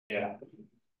Yeah.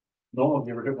 Nolan,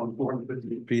 you ever hit one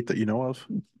 450 feet that you know of?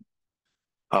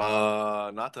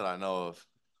 Not that I know of.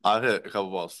 I've hit a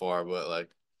couple balls far, but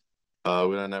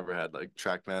we never had like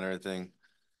TrackMan or anything,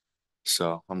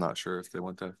 so I'm not sure if they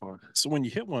went that far. So when you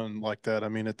hit one like that, I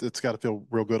mean, it's got to feel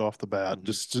real good off the bat. Mhm.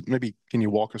 Just maybe, can you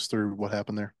walk us through what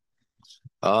happened there?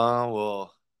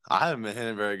 Well, I haven't been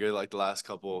hitting very good like the last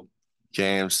couple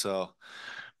games, so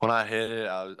when I hit it,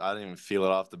 I didn't even feel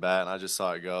it off the bat, and I just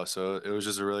saw it go. So it was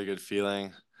just a really good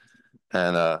feeling,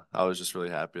 and I was just really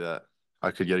happy that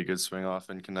I could get a good swing off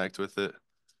and connect with it.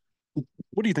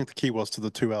 What do you think the key was to the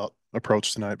two out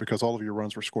approach tonight? Because all of your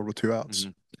runs were scored with two outs.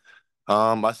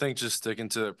 Mhm. I think just sticking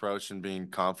to the approach and being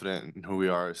confident in who we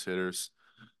are as hitters.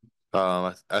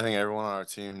 I think everyone on our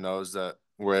team knows that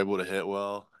we're able to hit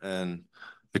well, and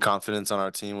the confidence on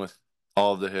our team with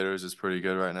all of the hitters is pretty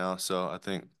good right now. So I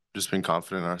think just being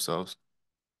confident in ourselves.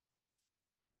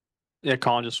 Yeah,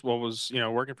 Colin, just what was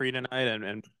working for you tonight,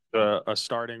 and a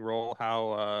starting role.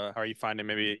 How are you finding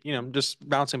maybe just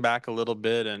bouncing back a little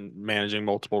bit and managing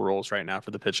multiple roles right now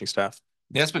for the pitching staff?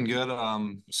 Yeah, it's been good.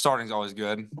 Starting's always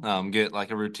good. Get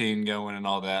like a routine going and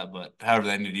all that, but however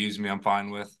they need to use me, I'm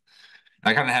fine with.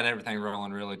 I kind of had everything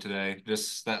rolling really today.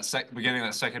 Just that beginning of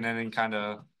that second inning kind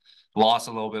of lost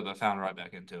a little bit, but found right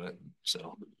back into it.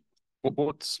 So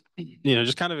What's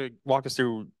just kind of walk us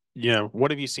through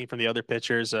what have you seen from the other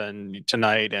pitchers and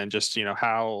tonight, and just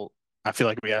how I feel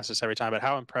like we ask this every time, but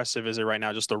how impressive is it right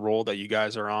now, just the role that you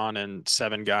guys are on, and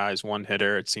seven guys, one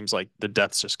hitter? It seems like the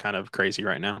depth's just kind of crazy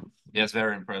right now. yeah, it's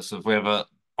very impressive. We have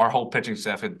our whole pitching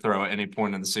staff could throw at any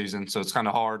point in the season, so it's kind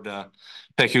of hard to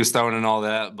pick who's throwing and all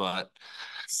that. But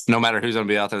no matter who's going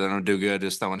to be out there, they're going to do good,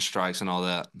 just throwing strikes and all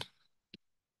that.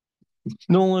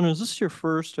 Nolan, is this your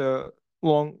first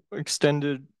long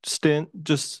extended stint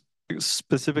just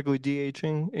specifically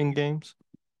DHing in games?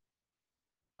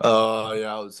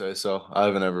 Yeah, I would say so. I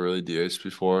haven't ever really DH'd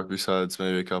before, besides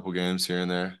maybe a couple games here and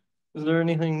there. Is there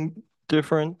anything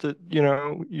different that,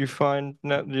 you find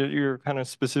that you're kind of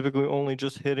specifically only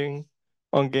just hitting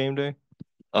on game day?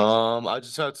 I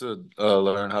just had to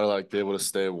learn how to like be able to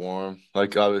stay warm.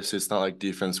 Like obviously, it's not like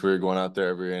defense where you're going out there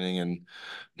every inning and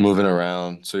moving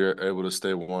around, so you're able to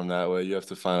stay warm that way. You have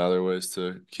to find other ways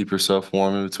to keep yourself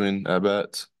warm in between at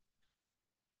bats.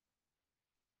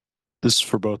 This is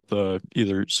for both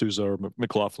either Souza or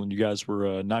McLaughlin. You guys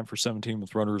were 9 for 17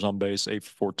 with runners on base, 8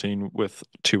 for 14 with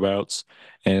two outs,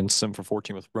 and 7 for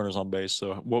 14 with runners on base.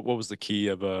 So, what was the key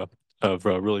of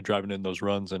really driving in those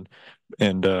runs and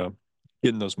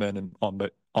getting those men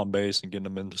on base and getting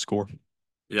them in to score?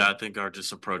 Yeah, I think our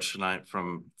just approach tonight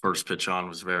from first pitch on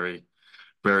was very,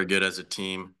 very good as a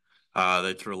team.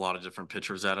 They threw a lot of different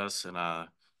pitchers at us, and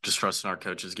just trusting our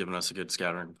coaches, giving us a good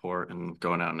scouting report, and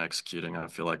going out and executing. I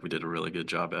feel like we did a really good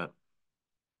job at.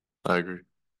 I agree.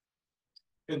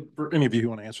 And for any of you who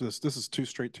want to answer this, this is two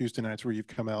straight Tuesday nights where you've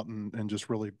come out and just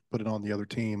really put it on the other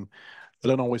team. It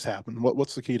doesn't always happen.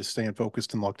 What's the key to staying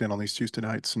focused and locked in on these Tuesday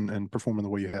nights and performing the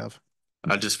way you have?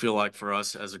 I just feel like for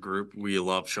us as a group, we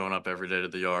love showing up every day to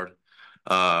the yard.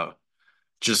 Uh,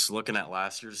 just looking at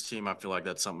last year's team, I feel like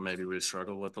that's something maybe we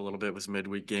struggled with a little bit was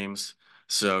midweek games.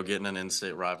 So getting an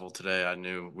in-state rival today, I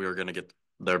knew we were going to get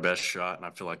their best shot, and I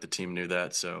feel like the team knew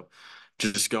that. So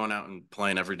just going out and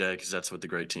playing every day because that's what the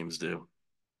great teams do.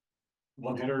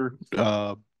 One hitter,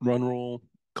 run rule,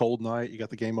 cold night. You got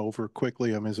the game over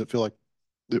quickly. I mean, does it feel like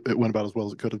it went about as well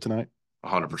as it could have tonight?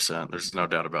 100%. There's no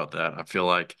doubt about that. I feel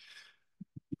like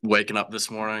waking up this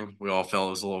morning, we all felt it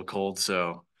was a little cold,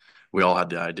 so we all had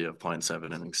the idea of playing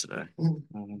 7 innings today.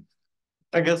 Mm-hmm.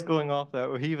 I guess going off that,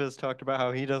 Wahiva's talked about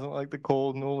how he doesn't like the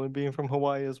cold, Nolan being from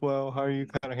Hawaii as well. How are you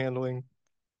kind of handling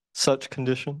such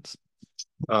conditions?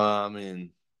 I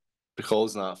mean, the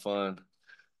cold's not fun.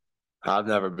 I've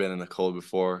never been in the cold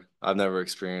before. I've never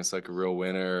experienced like a real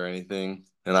winter or anything.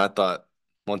 And I thought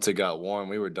once it got warm,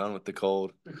 we were done with the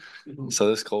cold. So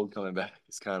this cold coming back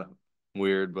is kind of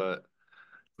weird, but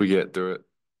we get through it.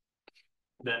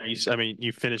 I mean,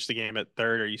 you finished the game at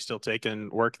third. Are you still taking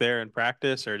work there in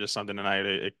practice, or just something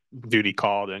tonight, duty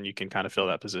called, and you can kind of fill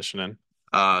that position in?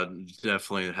 Uh,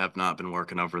 Definitely have not been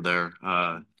working over there.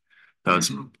 That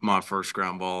was my first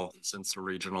ground ball since the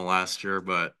regional last year.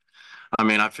 But I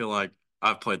mean, I feel like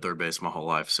I've played third base my whole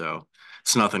life, so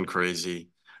it's nothing crazy.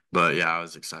 But yeah, I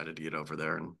was excited to get over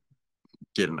there, and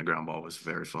getting the ground ball was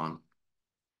very fun.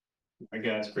 I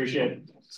guess. Appreciate it.